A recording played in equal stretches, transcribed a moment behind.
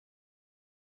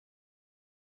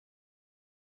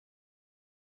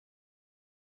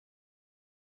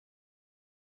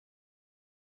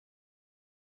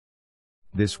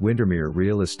This Windermere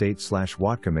Real Estate /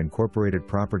 Whatcom Incorporated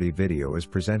property video is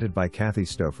presented by Kathy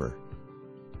Stouffer.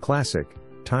 Classic,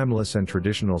 timeless and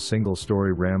traditional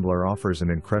single-story rambler offers an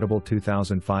incredible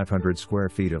 2,500 square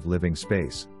feet of living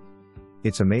space.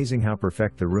 It's amazing how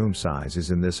perfect the room size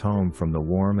is in this home, from the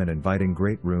warm and inviting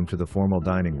great room to the formal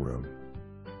dining room.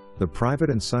 The private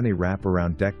and sunny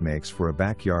wrap-around deck makes for a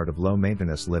backyard of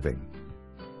low-maintenance living.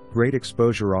 Great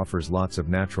exposure offers lots of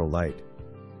natural light.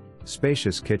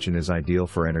 Spacious kitchen is ideal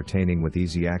for entertaining with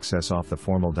easy access off the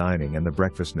formal dining and the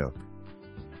breakfast nook.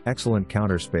 Excellent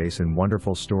counter space and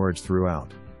wonderful storage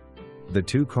throughout. The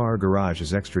 2-car garage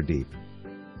is extra deep.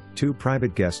 2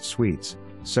 private guest suites,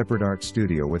 separate art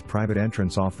studio with private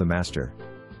entrance off the master.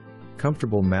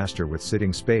 Comfortable master with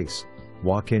sitting space,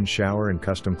 walk-in shower and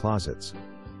custom closets.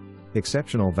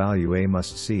 Exceptional value, a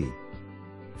must-see.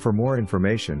 For more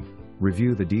information,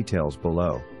 review the details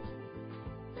below.